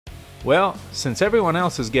Well, since everyone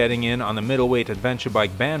else is getting in on the middleweight adventure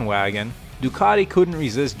bike bandwagon, Ducati couldn't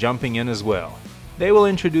resist jumping in as well. They will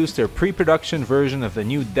introduce their pre-production version of the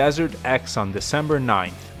new Desert X on December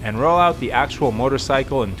 9th and roll out the actual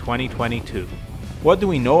motorcycle in 2022. What do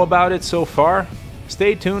we know about it so far?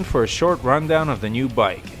 Stay tuned for a short rundown of the new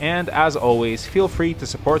bike, and as always, feel free to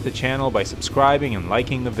support the channel by subscribing and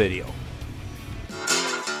liking the video.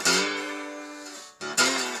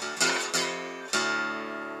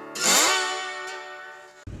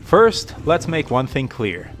 First, let's make one thing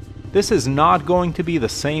clear. This is not going to be the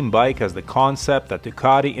same bike as the concept that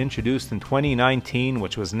Ducati introduced in 2019,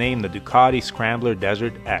 which was named the Ducati Scrambler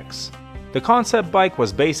Desert X. The concept bike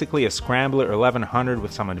was basically a Scrambler 1100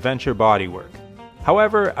 with some adventure bodywork.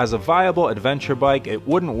 However, as a viable adventure bike, it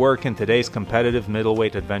wouldn't work in today's competitive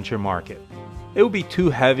middleweight adventure market. It would be too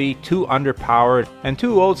heavy, too underpowered, and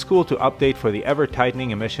too old school to update for the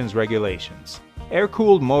ever-tightening emissions regulations.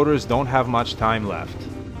 Air-cooled motors don't have much time left.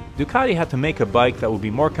 Ducati had to make a bike that would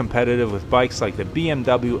be more competitive with bikes like the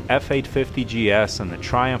BMW F850 GS and the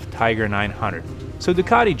Triumph Tiger 900. So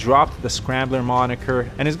Ducati dropped the Scrambler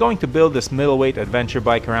moniker and is going to build this middleweight adventure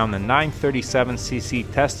bike around the 937cc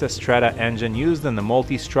Testastrada engine used in the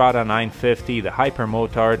Multistrada 950, the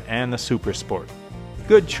Hypermotard, and the Supersport.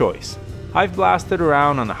 Good choice. I've blasted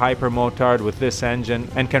around on the Hypermotard with this engine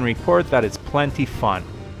and can report that it's plenty fun.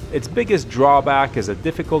 Its biggest drawback is a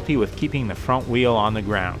difficulty with keeping the front wheel on the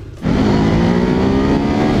ground.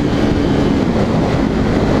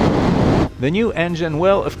 The new engine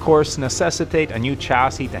will, of course, necessitate a new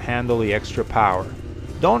chassis to handle the extra power.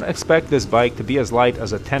 Don't expect this bike to be as light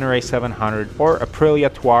as a Tenere 700 or Aprilia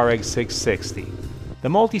Touareg 660. The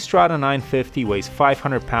Multistrada 950 weighs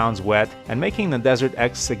 500 pounds wet, and making the Desert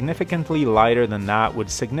X significantly lighter than that would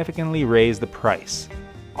significantly raise the price.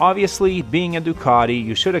 Obviously, being a Ducati,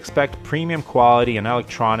 you should expect premium quality and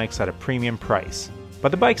electronics at a premium price. But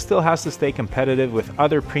the bike still has to stay competitive with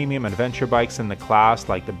other premium adventure bikes in the class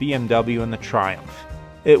like the BMW and the Triumph.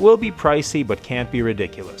 It will be pricey but can't be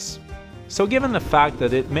ridiculous. So given the fact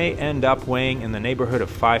that it may end up weighing in the neighborhood of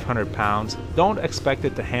 500 pounds, don't expect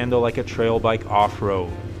it to handle like a trail bike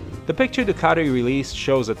off-road. The picture Ducati released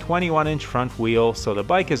shows a 21-inch front wheel, so the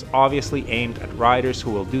bike is obviously aimed at riders who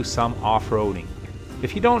will do some off-roading.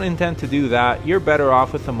 If you don't intend to do that, you're better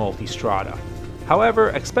off with the Multistrada. However,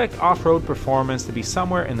 expect off-road performance to be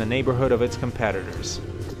somewhere in the neighborhood of its competitors.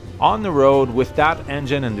 On the road, with that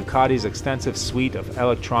engine and Ducati's extensive suite of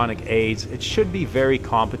electronic aids, it should be very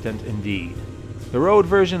competent indeed. The road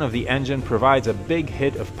version of the engine provides a big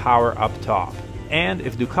hit of power up top. And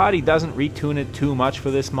if Ducati doesn't retune it too much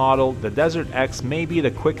for this model, the Desert X may be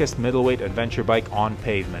the quickest middleweight adventure bike on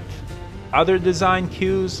pavement. Other design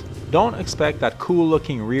cues? Don't expect that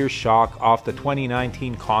cool-looking rear shock off the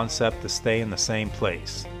 2019 concept to stay in the same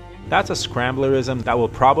place. That's a Scramblerism that will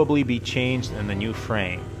probably be changed in the new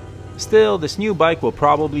frame. Still, this new bike will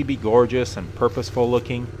probably be gorgeous and purposeful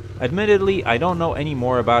looking. Admittedly, I don't know any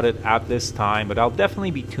more about it at this time, but I'll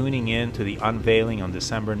definitely be tuning in to the unveiling on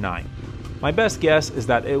December 9th. My best guess is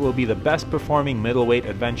that it will be the best performing middleweight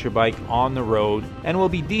adventure bike on the road and will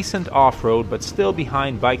be decent off-road but still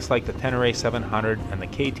behind bikes like the Tenere 700 and the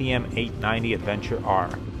KTM 890 Adventure R.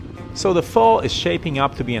 So the fall is shaping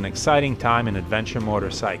up to be an exciting time in adventure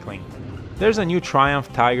motorcycling. There's a new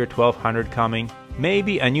Triumph Tiger 1200 coming,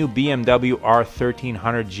 maybe a new BMW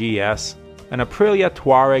R1300 GS, an Aprilia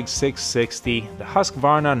Touareg 660, the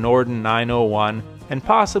Husqvarna Norden 901, and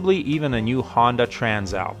possibly even a new Honda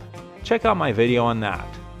Transalp. Check out my video on that.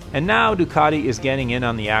 And now Ducati is getting in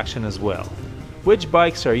on the action as well. Which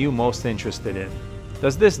bikes are you most interested in?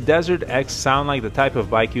 Does this Desert X sound like the type of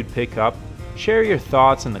bike you'd pick up? Share your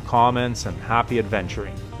thoughts in the comments and happy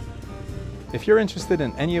adventuring. If you're interested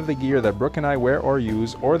in any of the gear that Brooke and I wear or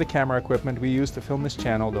use, or the camera equipment we use to film this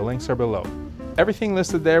channel, the links are below. Everything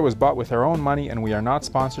listed there was bought with our own money and we are not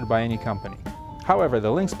sponsored by any company. However,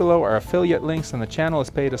 the links below are affiliate links and the channel is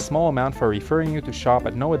paid a small amount for referring you to shop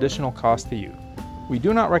at no additional cost to you. We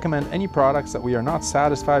do not recommend any products that we are not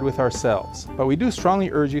satisfied with ourselves, but we do strongly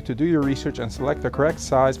urge you to do your research and select the correct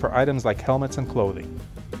size for items like helmets and clothing.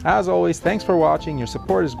 As always, thanks for watching, your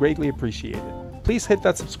support is greatly appreciated. Please hit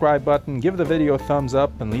that subscribe button, give the video a thumbs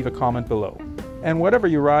up, and leave a comment below. And whatever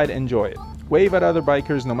you ride, enjoy it. Wave at other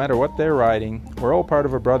bikers no matter what they're riding. We're all part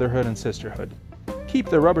of a brotherhood and sisterhood. Keep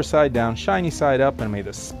the rubber side down, shiny side up, and may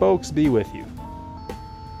the spokes be with you.